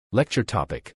Lecture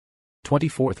topic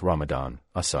 24th Ramadan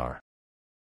Asr.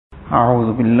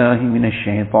 أعوذ بالله من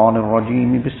الشيطان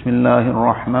الرجيم بسم الله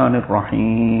الرحمن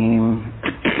الرحيم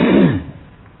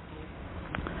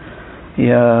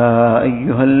يا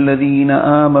أيها الذين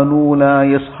آمنوا لا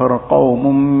يسخر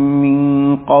قوم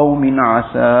من قوم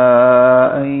عسى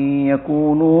أن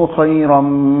يكونوا خيرا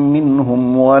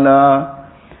منهم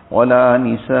ولا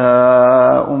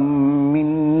نساء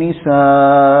من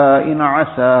نساء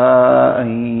عسى أن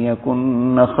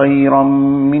يكن خيرا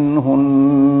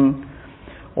منهن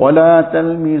ولا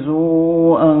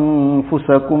تلمزوا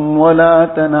أنفسكم ولا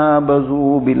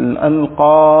تنابزوا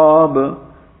بالألقاب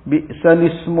بئس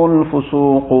الاسم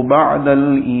الفسوق بعد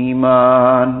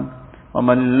الإيمان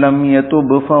ومن لم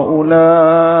يتب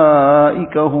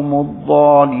فأولئك هم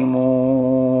الظالمون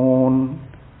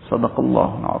صدق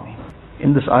الله العظيم.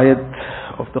 In this ayat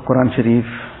of the Quran Sharif,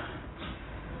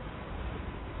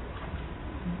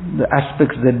 the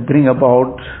aspects that bring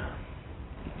about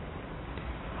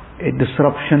a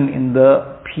disruption in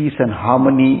the peace and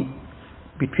harmony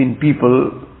between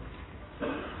people,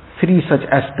 three such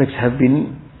aspects have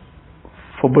been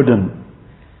forbidden.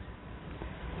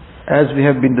 As we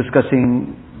have been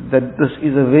discussing, that this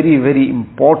is a very, very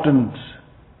important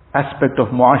aspect of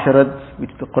muasharat,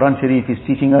 which the Quran Sharif is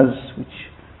teaching us, which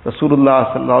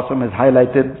Rasulullah sallallahu alaihi wasallam has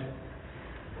highlighted,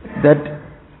 that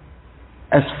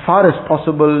as far as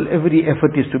possible, every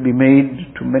effort is to be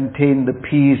made to maintain the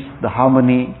peace, the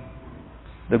harmony,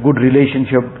 the good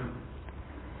relationship,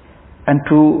 and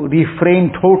to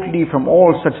refrain totally from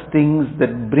all such things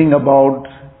that bring about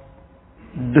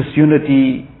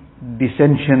disunity,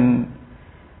 dissension,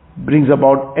 brings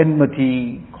about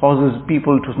enmity, causes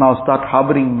people to now start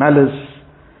harboring malice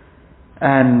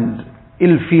and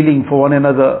ill feeling for one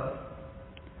another.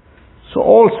 So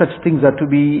all such things are to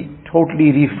be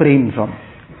totally refrained from.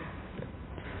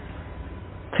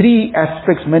 Three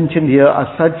aspects mentioned here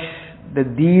are such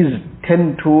that these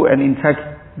tend to, and in fact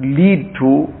lead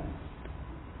to,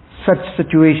 such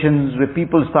situations where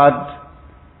people start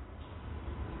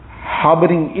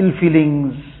harboring ill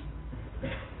feelings.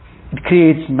 It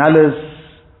creates malice,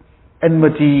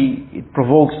 enmity, it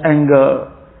provokes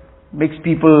anger, makes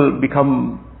people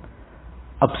become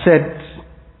upset,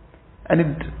 and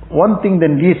one thing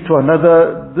then leads to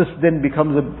another. This then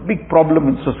becomes a big problem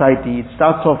in society. It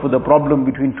starts off with a problem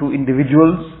between two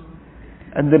individuals,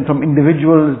 and then from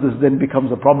individuals this then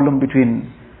becomes a problem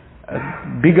between a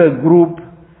bigger group.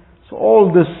 So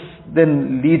all this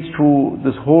then leads to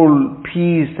this whole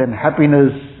peace and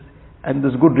happiness and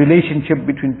this good relationship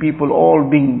between people all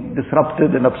being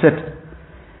disrupted and upset.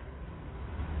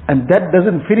 And that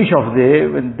doesn't finish off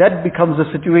there. When that becomes a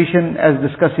situation, as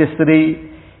discussed yesterday,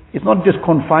 it's not just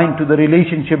confined to the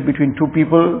relationship between two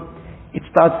people, it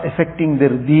starts affecting their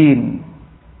deen.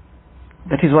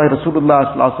 That is why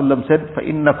Rasulullah sallallahu alaihi wasallam said,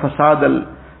 فَإِنَّ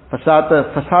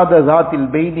فَسَادَ ذَاتِ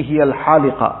الْبَيْنِ هِيَ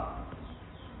الْحَالِقَةِ.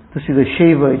 This is a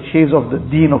shaver, it shaves off the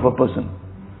deen of a person.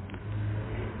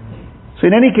 So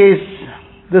in any case,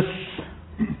 this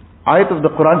ayat of the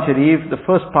Quran Sharif, the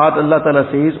first part, Allah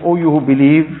Ta'ala says, O you who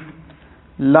believe,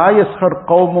 لا يسخر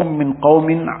قوم من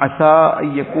قوم عسى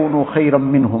أن يكونوا خيرا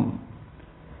منهم.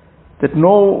 That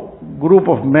no group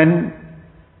of men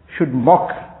should mock,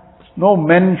 no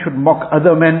men should mock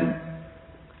other men.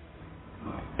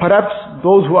 Perhaps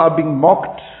those who are being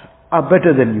mocked are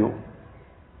better than you.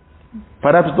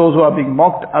 Perhaps those who are being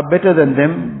mocked are better than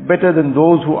them, better than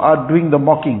those who are doing the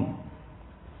mocking.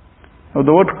 Now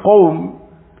the word qawm,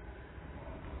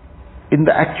 in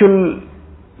the actual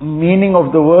meaning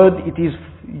of the word, it is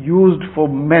used for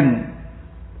men.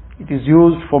 It is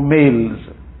used for males.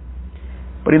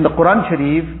 But in the Quran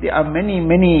Sharif, there are many,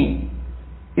 many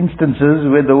instances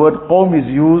where the word qawm is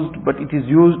used, but it is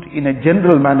used in a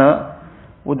general manner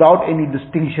without any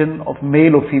distinction of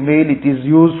male or female. It is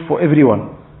used for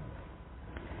everyone.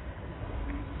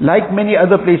 Like many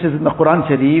other places in the Quran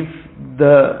Sharif,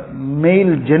 the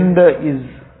male gender is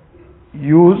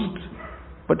used,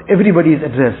 but everybody is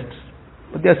addressed.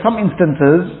 But there are some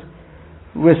instances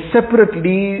where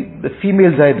separately the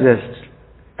females are addressed.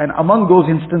 And among those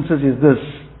instances is this,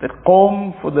 that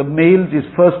qawm for the males is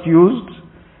first used,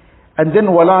 and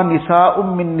then wala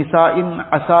nisa'um min nisa'in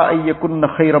asa ay yakunna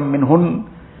khayran minhun.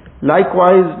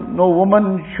 Likewise, no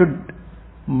woman should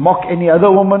mock any other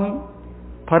woman.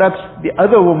 Perhaps the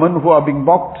other women who are being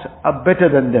mocked are better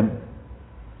than them.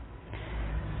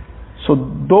 So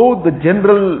though the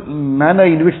general manner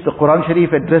in which the Quran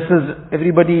Sharif addresses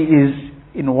everybody is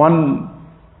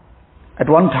at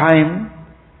one time,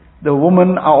 the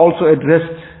women are also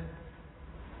addressed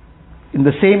in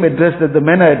the same address that the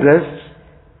men are addressed,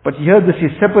 but here this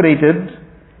is separated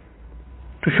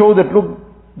to show that, look,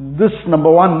 this,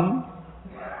 number one,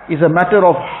 is a matter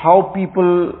of how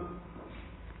people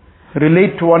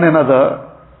relate to one another.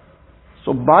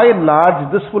 So by and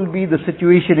large, this will be the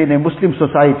situation in a Muslim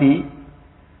society,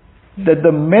 that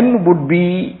the men would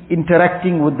be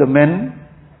interacting with the men,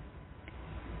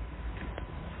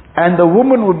 and the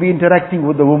woman would be interacting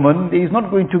with the woman. There is not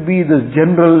going to be this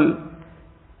general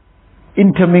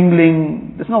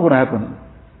intermingling. That's not going to happen.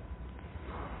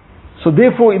 So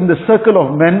therefore, in the circle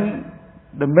of men,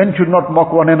 the men should not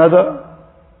mock one another.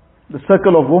 The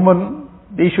circle of women,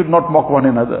 they should not mock one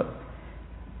another.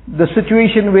 The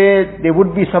situation where there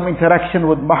would be some interaction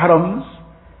with mahrams,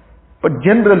 but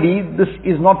generally this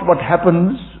is not what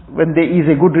happens when there is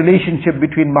a good relationship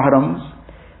between mahrams.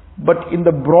 But in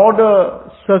the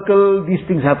broader circle, these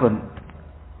things happen.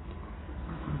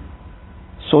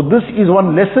 So this is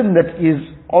one lesson that is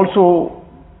also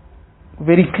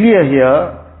very clear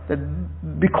here, that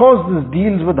because this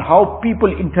deals with how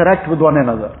people interact with one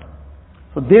another,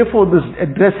 so therefore this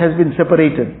address has been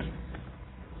separated.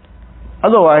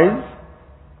 Otherwise,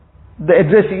 the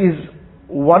address is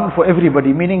one for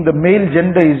everybody, meaning the male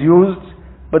gender is used,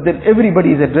 but then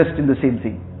everybody is addressed in the same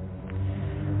thing.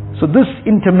 So this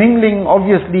intermingling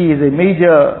obviously is a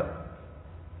major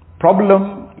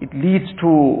problem.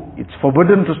 It's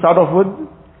forbidden to start off with,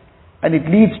 and it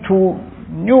leads to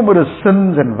numerous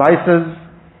sins and vices.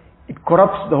 It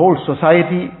corrupts the whole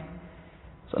society.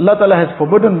 So Allah Ta'ala has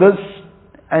forbidden this,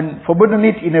 and forbidden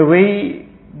it in a way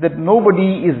that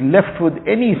nobody is left with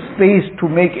any space to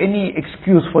make any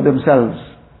excuse for themselves.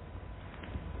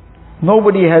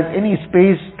 Nobody has any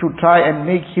space to try and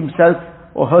make himself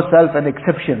or herself an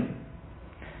exception.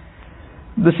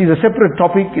 This is a separate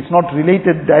topic. It's not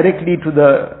related directly to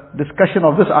the discussion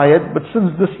of this ayat, but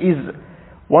since these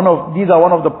are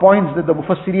one of the points that the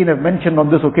Mufassirin have mentioned on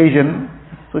this occasion,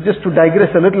 so just to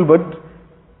digress a little bit,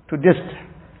 to just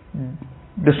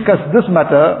discuss this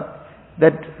matter,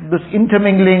 that this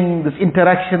intermingling, this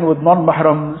interaction with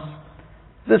non-mahrams,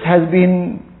 this has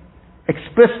been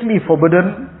expressly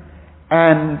forbidden,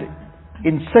 and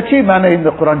in such a manner in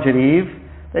the Quran Sharif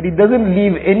that it doesn't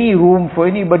leave any room for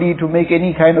anybody to make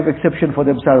any kind of exception for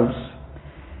themselves.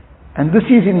 And this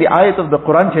is in the ayat of the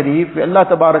Quran Sharif where Allah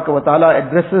Tabaraka wa Ta'ala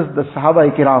addresses the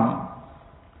Sahaba-i-Kiram.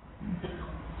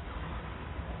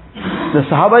 The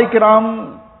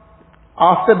Sahaba-i-Kiram,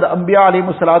 after the Anbiya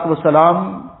alayhi salatu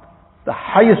wasalam, the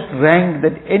highest rank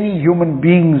that any human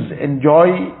beings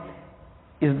enjoy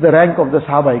is the rank of the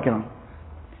Sahaba-i-Kiram.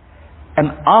 And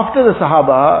after the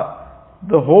Sahaba,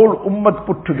 the whole ummah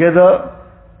put together,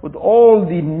 with all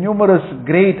the numerous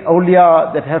great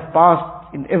awliya that have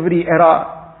passed in every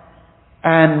era,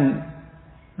 and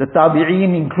the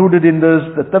tabi'een included in this,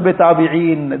 the tabi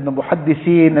tabi'een, and the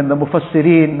muhaddiseen, and the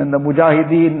mufassirin, and the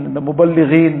mujahideen, and the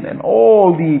muballighin, and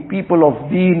all the people of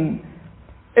deen,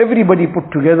 everybody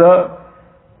put together,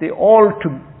 they all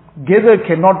together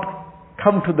cannot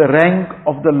come to the rank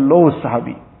of the lowest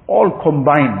sahabi. All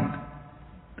combined.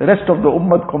 The rest of the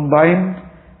ummah combined,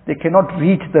 they cannot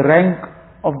reach the rank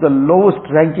of the lowest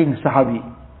ranking sahabi.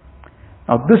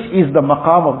 Now this is the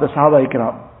maqam of the Sahaba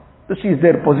Ikram. This is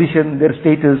their position, their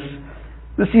status.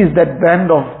 This is that band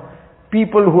of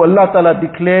people who Allah Ta'ala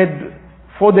declared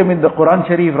for them in the Quran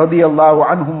Sharif, radiyallahu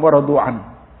anhum wa radu an.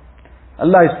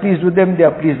 Allah is pleased with them, they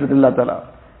are pleased with Allah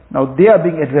Ta'ala. Now they are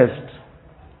being addressed.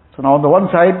 So now on the one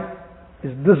side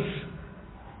is this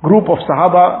group of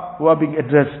Sahaba who are being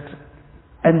addressed.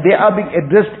 And they are being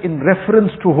addressed in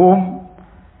reference to whom?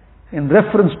 In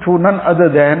reference to none other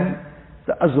than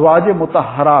the Azwaj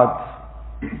Mutahharat.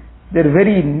 Their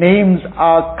very names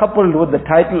are coupled with the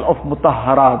title of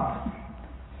Mutahharat.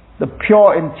 The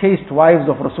pure and chaste wives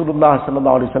of Rasulullah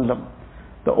sallallahu alaihi wasallam.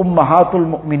 The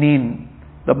Ummahatul Mu'mineen,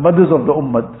 the mothers of the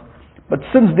Ummah. But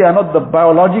since they are not the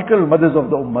biological mothers of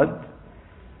the Ummah,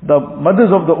 the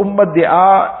mothers of the Ummah, they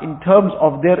are in terms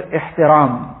of their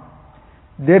ihtiram.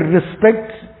 Their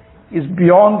respect is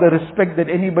beyond the respect that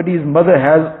anybody's mother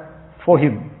has for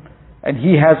him, and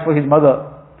he has for his mother.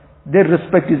 Their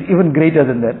respect is even greater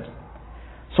than that.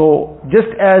 So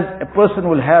just as a person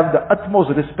will have the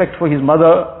utmost respect for his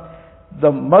mother,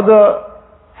 the mother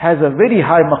has a very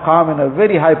high maqam and a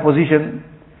very high position.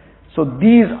 So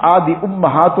these are the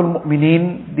Ummahatul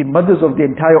Mu'mineen, the mothers of the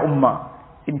entire Ummah,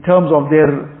 in terms of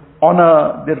their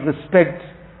honor, their respect,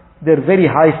 their very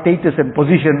high status and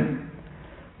position.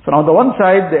 So now on the one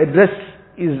side, the address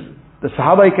is the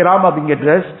Sahaba-i-Kiram are being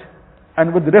addressed,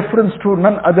 and with reference to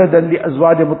none other than the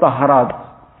Azwaj Mutahharat.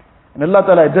 And Allah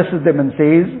Ta'ala addresses them and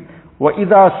says,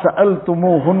 وَإِذَا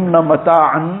سَأَلْتُمُوهُنَّ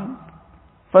مَتَاعًا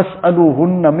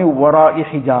فَاسْأَلُوهُنَّ مِنْ وَرَاءِ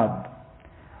حِجَابٍ.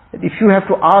 That if you have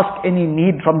to ask any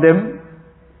need from them,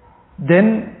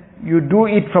 then you do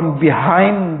it from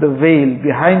behind the veil,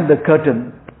 behind the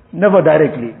curtain, never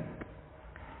directly.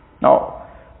 Now,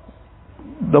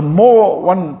 the more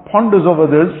one ponders over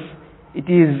this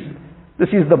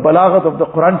is the balaghat of the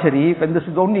Quran Sharif, and this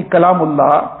is only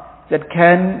Kalamullah that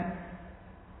can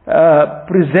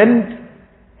present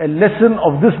a lesson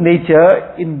of this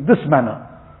nature in this manner.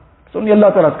 It's only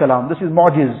Allah Ta'ala's kalam. This is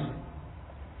mu'jiz.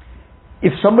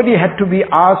 If somebody had to be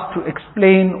asked to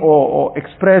explain or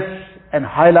express and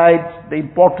highlight the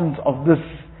importance of this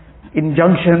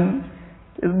injunction,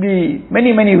 there will be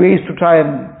many, many ways to try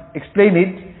and explain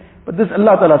it, but this is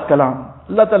Allah Ta'ala's kalam.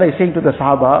 Allah Ta'ala is saying to the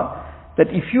Sahaba that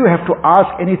if you have to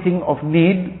ask anything of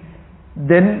need,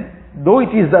 then though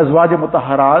it is the Azwaj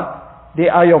Mutahharat, they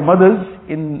are your mothers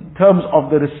in terms of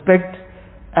the respect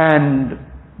and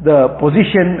the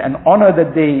position and honor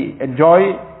that they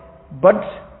enjoy, but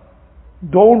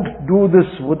don't do this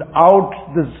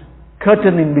without this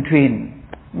curtain in between.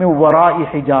 Min wara'i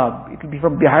hijab. It will be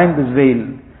from behind this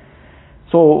veil.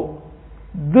 So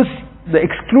the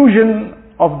exclusion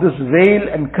of this veil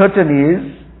and curtain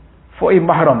is for a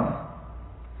mahram.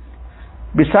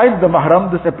 Besides the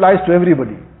mahram, this applies to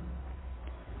everybody.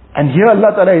 And here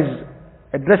Allah Ta'ala is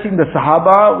addressing the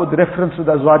Sahaba with reference to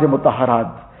the Azwaj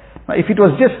Mutahharat. Now if it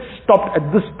was just stopped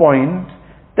at this point,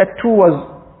 that too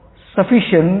was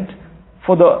sufficient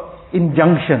for the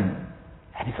injunction.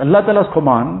 And it's Allah Ta'ala's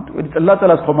command. When it's Allah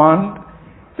Ta'ala's command,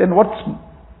 then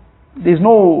there's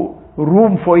no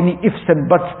room for any ifs and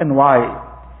buts and why.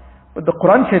 But the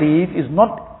Quran Sharif is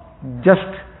not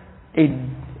just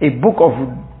a book of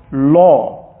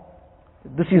law.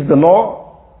 This is the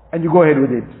law and you go ahead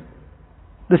with it.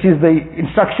 This is the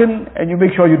instruction and you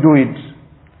make sure you do it.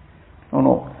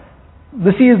 No.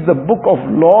 This is the book of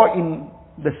law in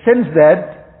the sense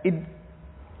that it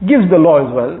gives the law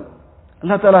as well.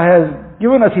 Allah Ta'ala has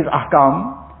given us His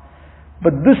ahkam,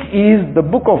 but this is the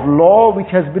book of law which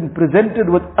has been presented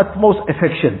with utmost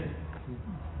affection.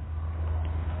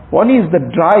 One is the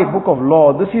dry book of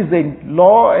law. This is the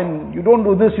law and you don't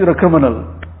do this, you're a criminal.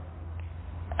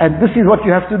 And this is what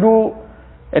you have to do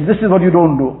and this is what you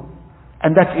don't do.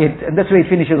 And that's it. And that's where it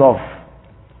finishes off.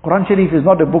 Quran Sharif is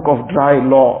not a book of dry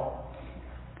law.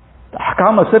 The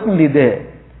ahkam are certainly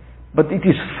there, but it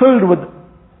is filled with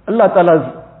Allah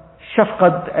Ta'ala's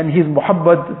shafqat and His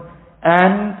muhabbat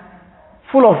and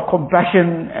full of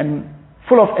compassion and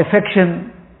full of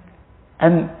affection.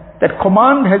 And that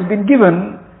command has been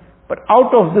given, but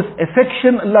out of this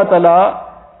affection Allah Ta'ala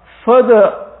further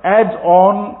adds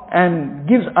on and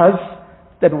gives us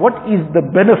that what is the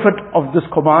benefit of this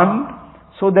command,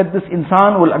 so that this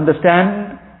insan will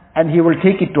understand and he will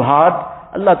take it to heart.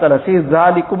 Allah Ta'ala says,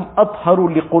 ذَلِكُمْ أَطْهَرُ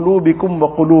لِقُلُوبِكُمْ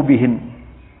وَقُلُوبِهِمْ.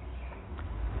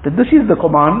 That this is the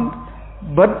command,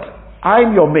 but I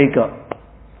am your maker.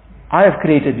 I have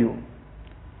created you.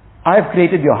 I have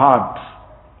created your heart.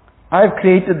 I have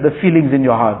created the feelings in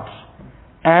your heart.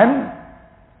 And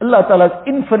Allah Ta'ala's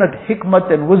infinite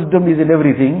hikmat and wisdom is in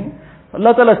everything.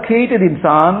 Allah Ta'ala created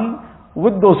insan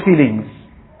with those feelings,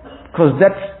 because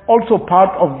that's also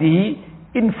part of the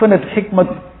infinite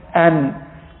hikmat and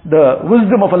the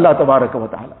wisdom of Allah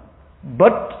Ta'ala.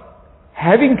 But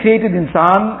having created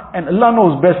insan, and Allah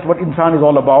knows best what insan is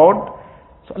all about,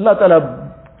 so Allah Ta'ala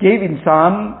gave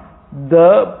insan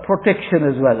the protection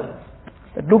as well.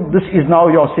 That look, this is now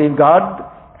your safeguard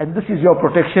and this is your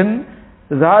protection.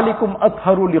 ذَلِكُمْ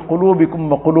أَطْهَرُ لِقُلُوبِكُمْ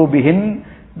وَقُلُوبِهِنْ.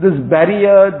 This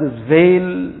barrier, this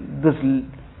veil, this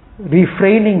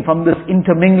refraining from this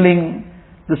intermingling,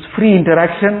 this free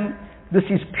interaction, this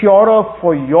is purer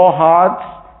for your hearts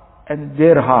and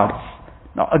their hearts.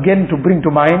 Now again, to bring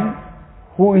to mind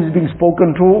who is being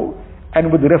spoken to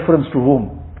and with reference to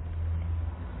whom.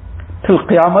 Till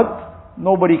Qiyamah,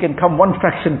 nobody can come one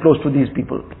fraction close to these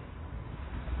people.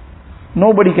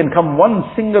 Nobody can come one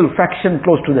single fraction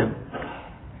close to them.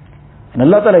 And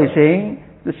Allah Ta'ala is saying,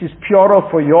 this is purer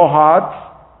for your hearts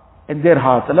and their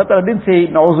hearts. Allah Ta'ala didn't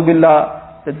say, Na'udhu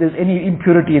Billah, that there's any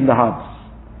impurity in the hearts.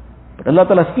 But Allah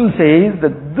Ta'ala still says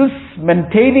that this,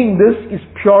 maintaining this is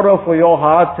purer for your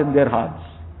hearts and their hearts.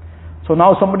 So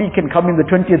now somebody can come in the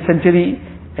 20th century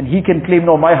and he can claim,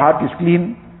 no, my heart is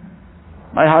clean.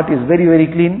 My heart is very, very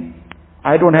clean.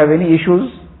 I don't have any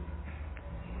issues.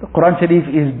 The Quran Sharif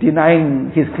is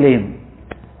denying his claim.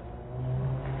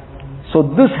 So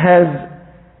this has,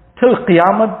 till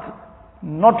Qiyamah,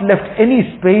 not left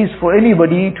any space for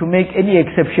anybody to make any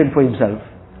exception for himself.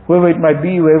 Whoever it might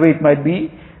be, wherever it might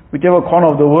be, whichever corner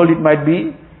of the world it might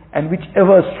be, and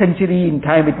whichever century in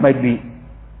time it might be.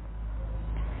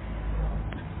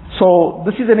 So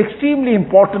this is an extremely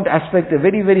important aspect, a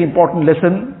very, very important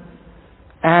lesson.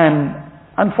 And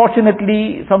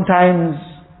Unfortunately, sometimes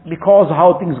because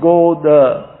how things go,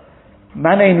 the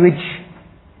manner in which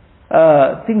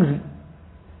things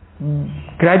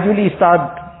gradually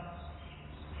start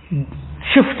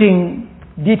shifting,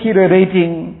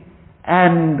 deteriorating,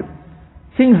 and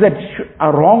things that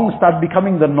are wrong start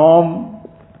becoming the norm,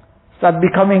 start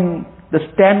becoming the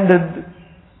standard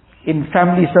in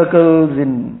family circles,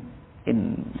 in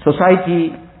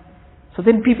society. So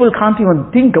then people can't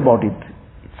even think about it.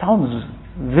 It sounds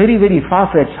very, very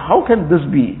far-fetched. How can this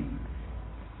be?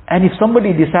 And if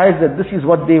somebody decides that this is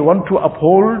what they want to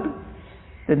uphold,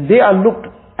 then they are looked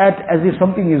at as if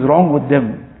something is wrong with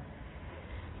them.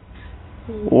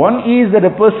 One is that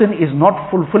a person is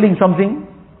not fulfilling something.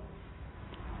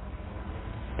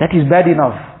 That is bad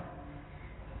enough.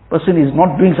 Person is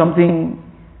not doing something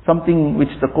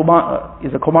which is a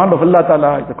command of Allah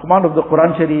Ta'ala, is a command of the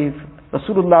Quran Sharif.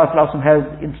 Rasulullah Sallallahu Alaihi Wasallam has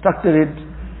instructed it.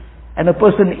 And a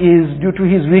person is, due to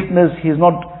his weakness, he is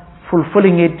not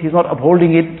fulfilling it, he is not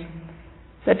upholding it.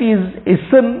 That is a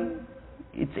sin.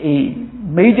 It's a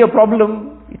major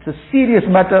problem. It's a serious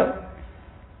matter.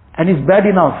 And it's bad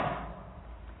enough.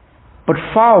 But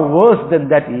far worse than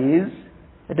that is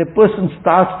that a person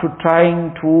starts to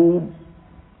trying to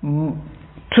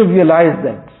trivialize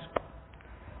that.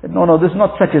 No, this is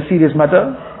not such a serious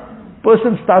matter.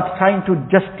 Person starts trying to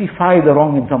justify the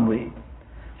wrong in some way.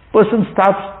 Person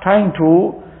starts trying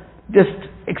to just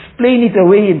explain it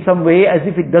away in some way as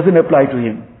if it doesn't apply to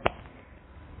him.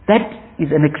 That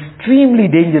is an extremely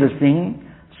dangerous thing.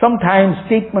 Sometimes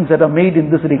statements that are made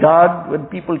in this regard, when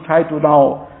people try to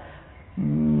now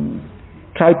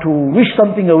try to wish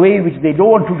something away which they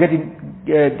don't want to get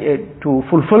to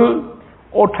fulfill,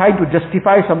 or try to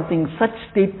justify something, such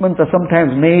statements are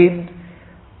sometimes made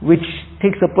which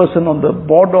takes a person on the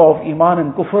border of Iman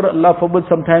and Kufr. Allah forbid,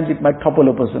 sometimes it might topple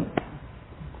a person.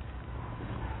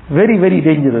 Very, very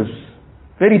dangerous.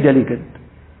 Very delicate.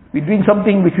 We're doing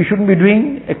something which we shouldn't be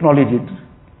doing, acknowledge it.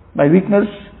 My weakness,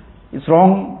 it's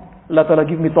wrong. Allah Ta'ala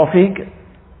give me tawfiq.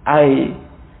 I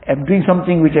am doing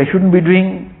something which I shouldn't be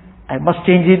doing. I must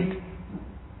change it.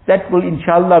 That will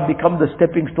inshallah become the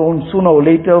stepping stone sooner or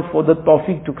later for the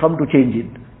tawfiq to come to change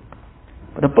it.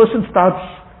 But a person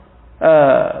starts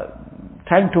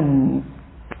trying to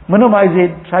minimize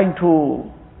it, trying to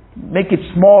make it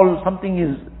small. Something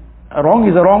is a wrong.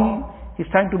 He's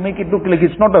trying to make it look like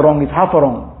it's not a wrong, it's half a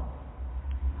wrong.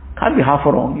 Can't be half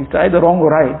a wrong. It's either wrong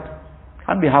or right.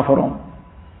 Can't be half a wrong.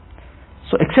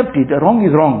 So accept it. A wrong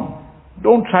is wrong.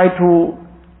 Don't try to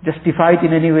justify it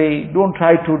in any way. Don't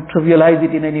try to trivialize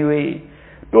it in any way.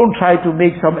 Don't try to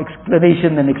make some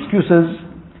explanation and excuses.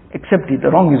 Accept it. A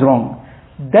wrong is wrong.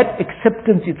 That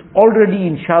acceptance is already,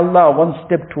 inshallah, one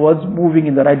step towards moving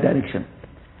in the right direction.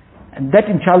 And that,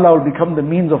 inshallah, will become the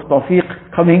means of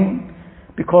tawfiq coming,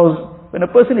 because when a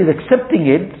person is accepting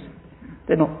it,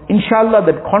 then inshallah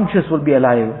that conscience will be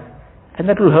alive, and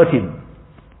that will hurt him.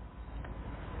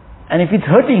 And if it's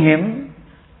hurting him,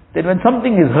 then when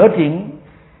something is hurting,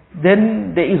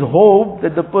 then there is hope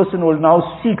that the person will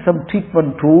now seek some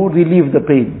treatment to relieve the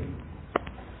pain.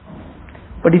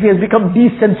 But if he has become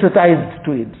desensitized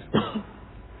to it,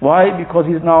 why? Because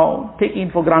he's now taking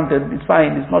it for granted, it's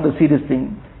fine, it's not a serious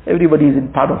thing, everybody is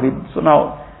in part of it. So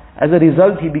now, as a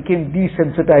result, he became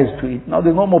desensitized to it. Now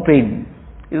there's no more pain.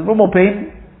 There's no more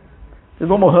pain, there's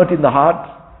no more hurt in the heart,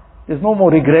 there's no more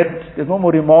regret, there's no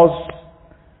more remorse,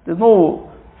 there's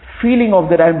no feeling of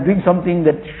that I'm doing something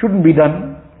that shouldn't be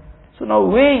done. So now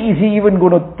where is he even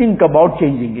going to think about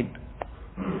changing it?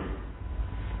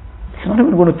 He's not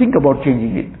even going to think about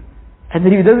changing it. And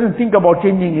then if he doesn't think about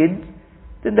changing it,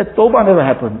 then that tawbah never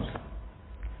happens.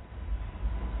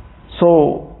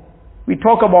 So we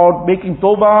talk about making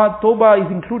tawbah. Tawbah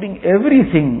is including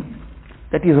everything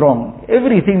that is wrong,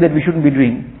 everything that we shouldn't be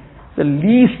doing. The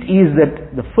least is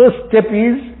that the first step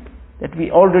is that we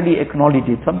already acknowledge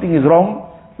it. Something is wrong.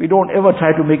 We don't ever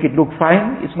try to make it look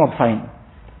fine. It's not fine.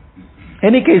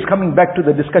 Any case, coming back to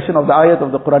the discussion of the ayat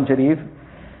of the Quran Sharif,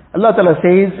 Allah Ta'ala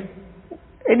says,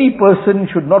 any person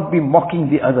should not be mocking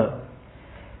the other.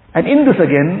 And in this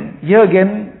here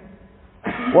again,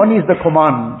 one is the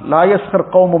command, La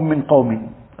yaskhar qawmun min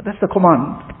qawmin. That's the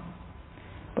command.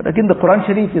 But again, the Quran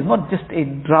Sharif is not just a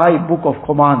dry book of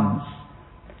commands.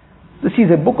 This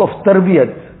is a book of tarbiyat.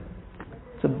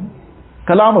 It's a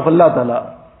kalam of Allah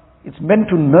Ta'ala. It's meant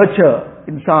to nurture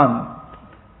insan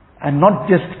and not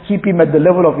just keep him at the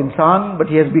level of insan, but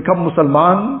he has become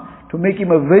Musliman to make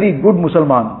him a very good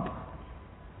Musliman.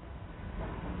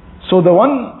 So the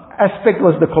one aspect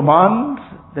was the command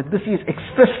that this is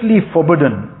expressly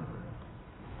forbidden,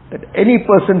 that any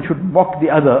person should mock the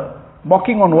other.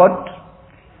 Mocking on what?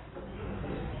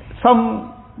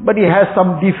 somebody has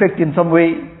some defect in some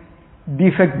way,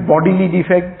 defect, bodily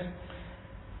defect,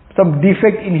 some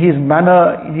defect in his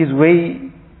manner, in his way,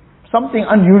 something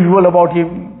unusual about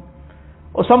him,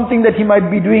 or something that he might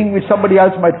be doing which somebody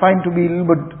else might find to be a little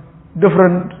bit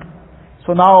different.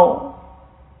 So now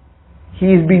he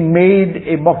is being made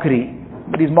a mockery.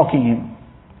 But he's mocking him.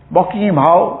 Mocking him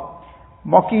how?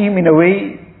 Mocking him in a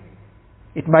way,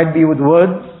 it might be with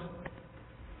words,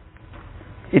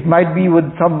 it might be with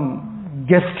some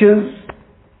gestures,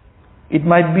 it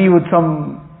might be with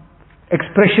some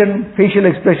expression, facial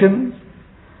expressions.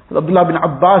 Abdullah bin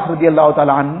Abbas radiallahu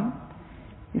ta'ala anhu,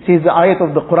 he says the ayat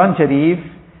of the Quran Sharif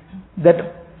that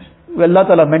Allah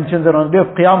Ta'ala mentions that on the day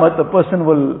of Qiyamah the person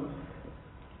will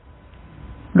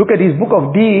look at his book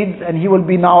of deeds and he will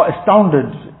be now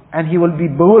astounded and he will be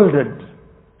bewildered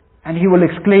and he will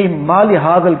exclaim, "Ma li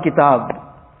hadha al-kitab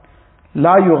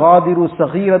la yughadiru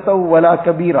saghiratan wala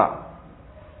kabira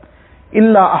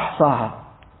illa ahsaha."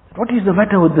 What is the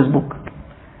matter with this book?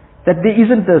 That there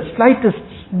isn't the slightest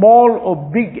small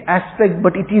or big aspect,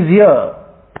 but it is here.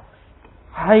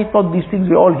 I thought these things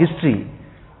were all history.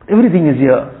 Everything is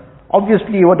here.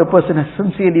 Obviously what a person has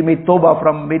sincerely made tawbah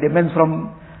from, made amends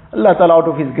from, Allah Ta'ala out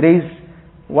of His grace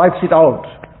wipes it out.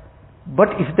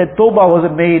 But if that tawbah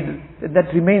wasn't made, then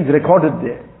that remains recorded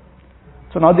there.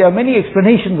 So now there are many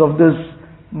explanations of this.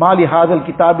 مَا لِهَذَا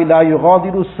الْكِتَابِ لَا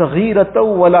يُغَادِرُ صَغِيرَةً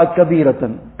وَلَا كَبِيرَةً.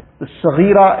 The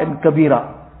saghira and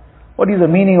kabira. What is the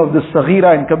meaning of the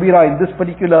saghira and kabira in this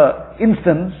particular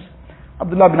instance?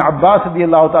 Abdullah bin Abbas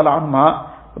radiallahu ta'ala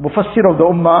anhuma, the mufassir of the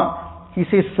ummah, he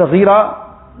says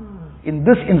saghira in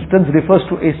this instance refers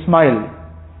to a smile,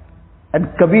 and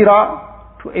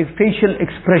kabira to a facial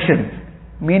expression,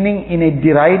 meaning in a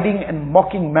deriding and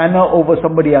mocking manner over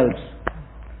somebody else.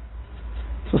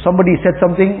 So somebody said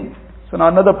something, so now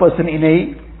another person in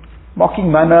a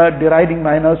mocking manner, deriding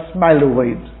manner, smiled over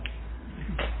it.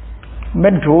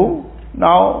 Meant to,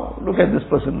 now look at this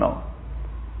person now.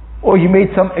 Or he made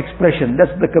some expression,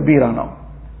 that's the kabira now.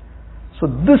 So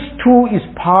this too is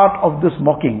part of this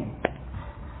mocking.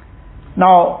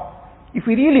 Now, if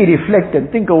we really reflect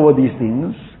and think over these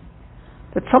things,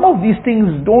 that some of these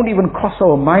things don't even cross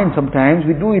our mind sometimes,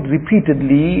 we do it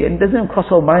repeatedly, and it doesn't even cross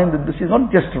our mind that this is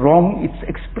not just wrong, it's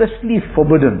expressly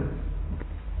forbidden.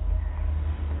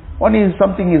 One is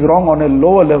something is wrong on a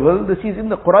lower level, this is in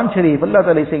the Quran Sharif, Allah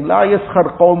Ta'ala is saying, "La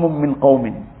yaskhar qawmun min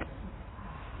qawmin."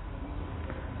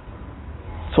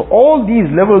 So all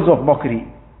these levels of mockery,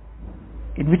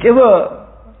 in whichever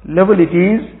level it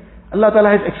is, Allah Ta'ala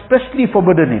has expressly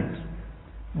forbidden it.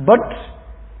 But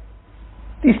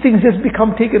these things just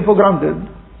become taken for granted.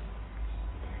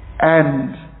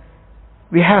 And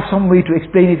we have some way to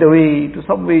explain it away, to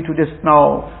some way to just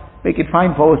now make it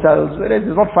fine for ourselves, whereas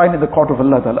it's not fine in the court of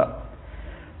Allah Ta'ala.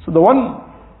 So the one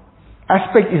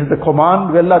aspect is the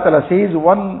command where Allah Ta'ala says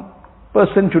one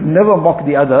person should never mock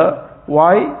the other.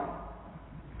 Why?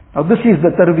 Now this is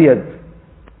the tarbiyat.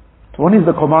 So one is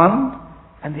the command,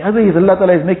 and the other is Allah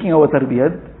Ta'ala is making our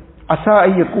tarbiyat. Asa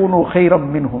ay yakunu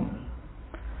khayran minhum.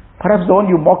 Perhaps the one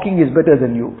you're mocking is better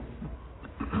than you.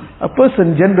 A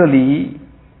person generally,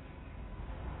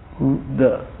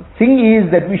 the thing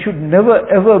is that we should never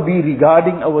ever be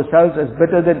regarding ourselves as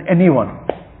better than anyone.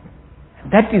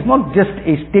 That is not just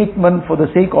a statement for the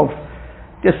sake of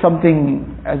just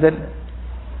something as a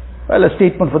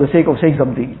statement for the sake of saying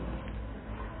something.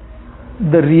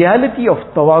 The reality of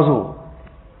tawazu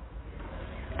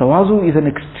is an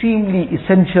extremely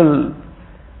essential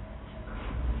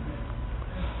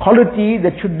quality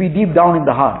that should be deep down in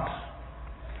the heart.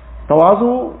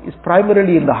 Tawazu is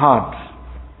primarily in the heart.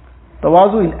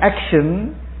 Tawazu in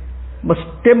action must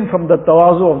stem from the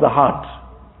tawazu of the heart.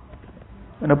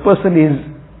 When a person is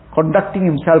conducting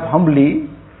himself humbly,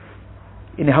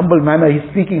 in a humble manner, he's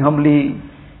speaking humbly,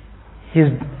 he's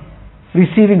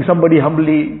receiving somebody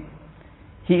humbly,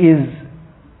 he is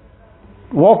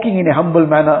walking in a humble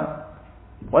manner.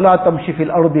 وَلَا تَمْشِ فِي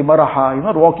الْأَرْضِ مَرَحًا. He's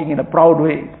not walking in a proud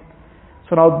way.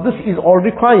 So now this is all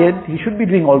required, he should be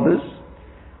doing all this.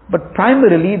 But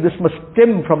primarily this must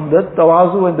stem from the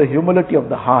tawazu and the humility of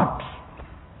the heart.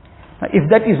 Now if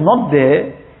that is not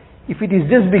there, if it is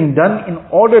just being done in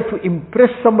order to impress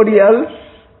somebody else,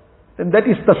 then that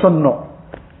is tasannu.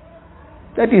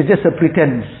 That is just a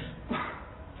pretense.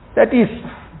 That is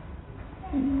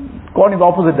gone in the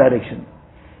opposite direction.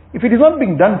 If it is not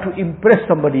being done to impress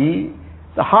somebody,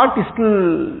 the heart is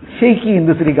still shaky in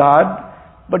this regard,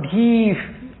 but he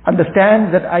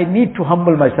understands that I need to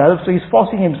humble myself, so he's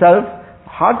forcing himself.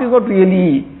 The heart is not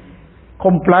really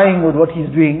complying with what he's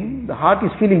doing. The heart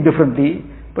is feeling differently,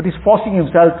 but he's forcing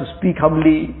himself to speak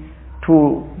humbly,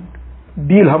 to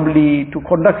deal humbly, to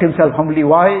conduct himself humbly.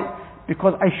 Why?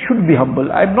 Because I should be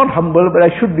humble. I'm not humble, but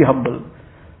I should be humble.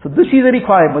 So this is a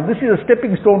requirement. This is a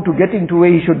stepping stone to getting to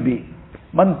where he should be.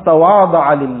 Man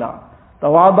tawada'a lillah.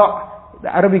 Tawada', the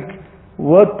Arabic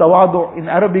word tawadu, in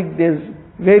Arabic there's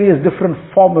various different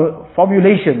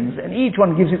formulations, and each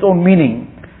one gives its own meaning.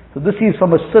 So this is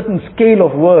from a certain scale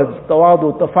of words,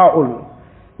 tawadu, tafa'ul,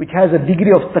 which has a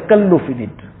degree of takalluf in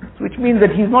it. So which means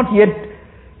that he's not yet,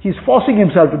 he's forcing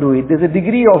himself to do it. There's a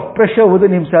degree of pressure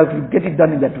within himself to get it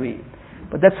done in that way.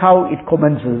 But that's how it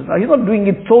commences. Now he's not doing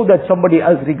it so that somebody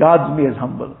else regards me as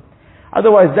humble.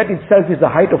 Otherwise that itself is the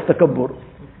height of takabbur.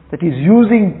 That he's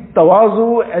using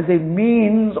tawazu as a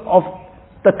means of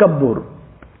takabbur.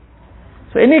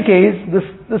 So in any case,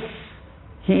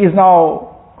 he is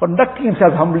now conducting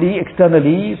himself humbly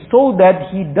externally so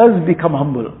that he does become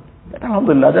humble.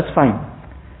 Alhamdulillah, that's fine.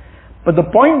 But the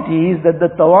point is that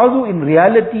the tawazu in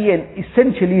reality and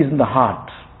essentially is in the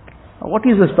heart. Now what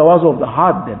is this tawazu of the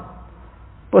heart then?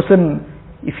 Person,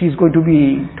 if he's going to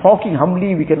be talking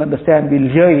humbly, we can understand, we'll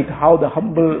hear it, how the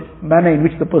humble manner in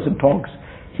which the person talks.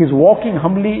 He's walking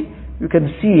humbly, you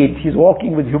can see it, he's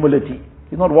walking with humility.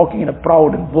 He's not walking in a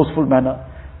proud and boastful manner.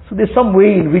 So there's some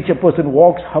way in which a person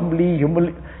walks humbly,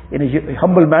 in a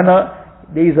humble manner.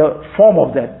 There is a form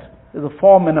of that. There's a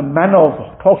form and a manner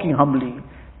of talking humbly.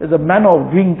 There's a manner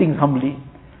of doing things humbly.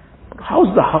 But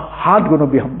how's the heart going to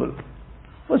be humble?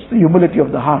 What's the humility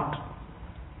of the heart?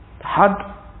 The heart,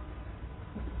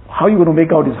 how are you going to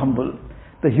make out is humble?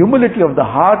 The humility of the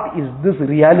heart is this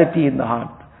reality in the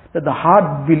heart. That the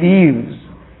heart believes,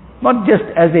 not just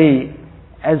as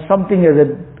something, as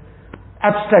an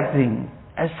abstract thing,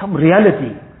 as some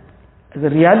reality. As a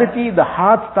reality, the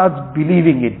heart starts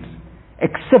believing it,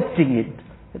 accepting it,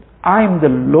 that I am the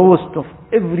lowest of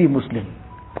every Muslim.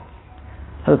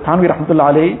 Hazrat Thanvi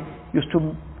Rahmatullah Alayhi used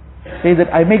to say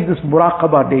that I make this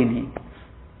muraqabah daily.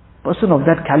 Person of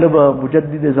that caliber,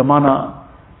 Mujaddid-e-Zamana,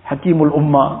 Hakimul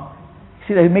Ummah,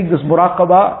 he said I make this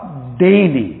muraqabah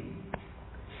daily.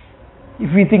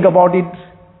 If we think about it,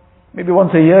 maybe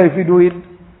once a year if we do it,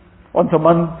 once a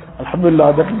month,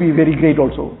 alhamdulillah, that will be very great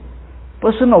also.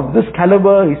 Person of this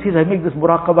caliber, he says, I make this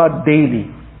muraqabah daily.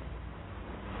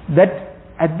 That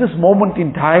at this moment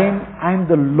in time, I am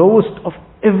the lowest of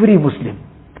every Muslim.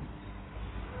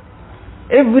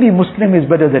 Every Muslim is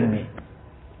better than me.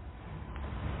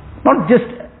 Not just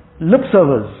lip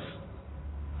service.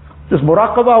 This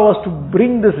muraqabah was to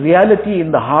bring this reality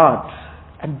in the heart.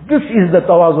 And this is the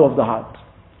tawazu of the heart.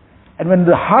 And when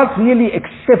the heart really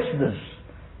accepts this,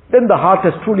 then the heart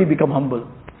has truly become humble.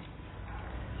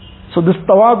 So this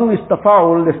tawazu is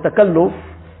tafa'ul, this takalluf.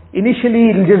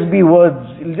 Initially it will just be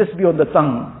words, it will just be on the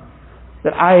tongue,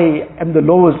 that I am the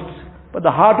lowest, but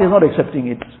the heart is not accepting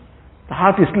it. The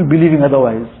heart is still believing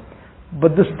otherwise.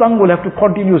 But this tongue will have to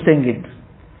continue saying it.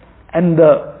 And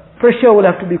the pressure will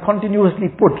have to be continuously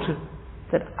put,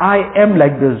 that I am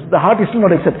like this. The heart is still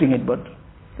not accepting it, but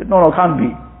no, can't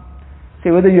be. Say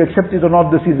whether you accept it or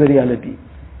not, this is the reality.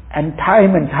 And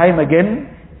time again,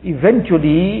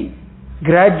 eventually,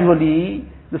 gradually,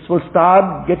 this will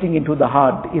start getting into the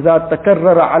heart. إِذَا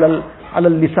تَكَرَّرَ عَلَى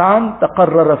اللِّسَانِ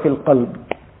تَقَرَّرَ فِي الْقَلْبِ.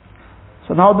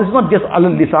 So now this is not just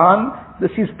عَلَى اللِّسَانِ,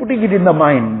 this is putting it in the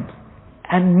mind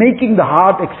and making the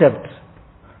heart accept.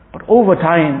 But over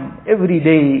time, every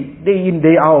day, day in,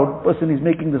 day out, person is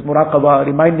making this muraqabah,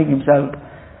 reminding himself.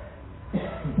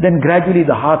 Then gradually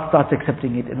the heart starts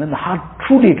accepting it. And when the heart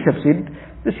truly accepts it,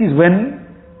 this is when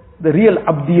the real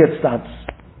abdiyat starts.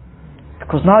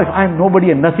 Because now if I am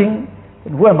nobody and nothing,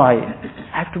 then who am I?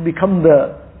 I have to become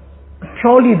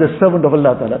purely the servant of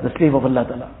Allah Ta'ala, the slave of Allah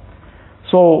Ta'ala.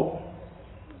 So,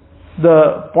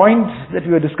 the point that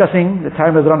we were discussing, the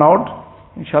time has run out.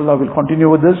 Inshallah we'll continue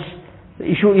with this. The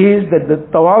issue is that the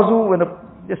tawazu,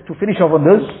 just to finish off on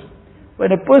this,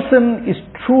 when a person is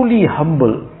truly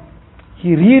humble,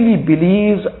 he really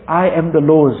believes I am the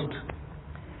lowest,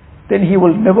 then he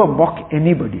will never mock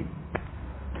anybody.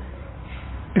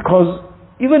 Because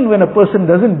even when a person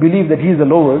doesn't believe that he is the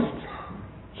lowest,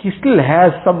 he still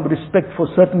has some respect for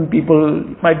certain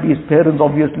people. It might be his parents,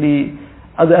 obviously,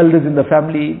 other elders in the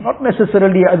family, not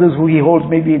necessarily others who he holds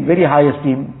maybe in very high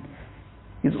esteem.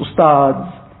 His ustads,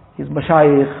 his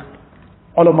mashayikh,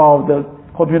 ulama of the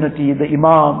community, the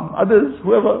imam, others,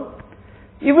 whoever.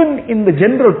 Even in the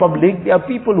general public, there are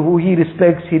people who he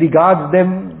respects, he regards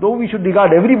them, though we should regard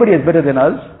everybody as better than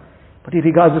us, but he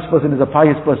regards this person as a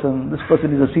pious person, this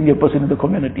person is a senior person in the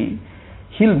community.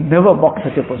 He'll never mock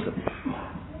such a person.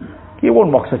 He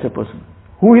won't mock such a person.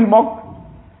 Who he'll mock?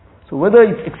 So whether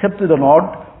it's accepted or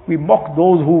not, we mock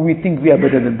those who we think we are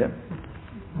better than them.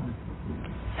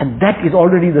 And that is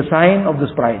already the sign of this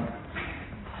pride.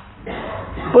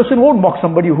 person won't mock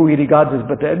somebody who he regards as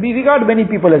better. And we regard many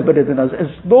people as better than us, as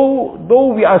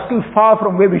though we are still far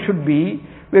from where we should be,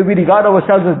 where we regard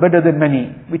ourselves as better than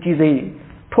many, which is a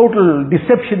total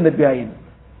deception that we are in.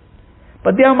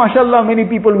 But there are, mashallah, many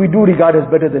people we do regard as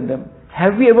better than them.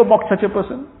 Have we ever mocked such a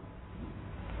person?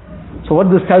 So what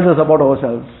this tells us about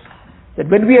ourselves, that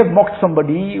when we have mocked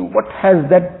somebody, what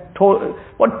that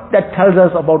tells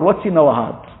us about what's in our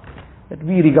heart, that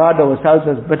we regard ourselves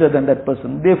as better than that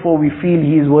person. Therefore we feel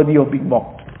he is worthy of being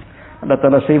mocked. Allah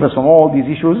Ta'ala save us from all these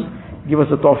issues, give us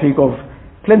the tawfiq of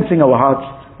cleansing our hearts.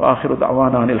 Wa akhiru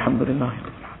da'wana alhamdulillah.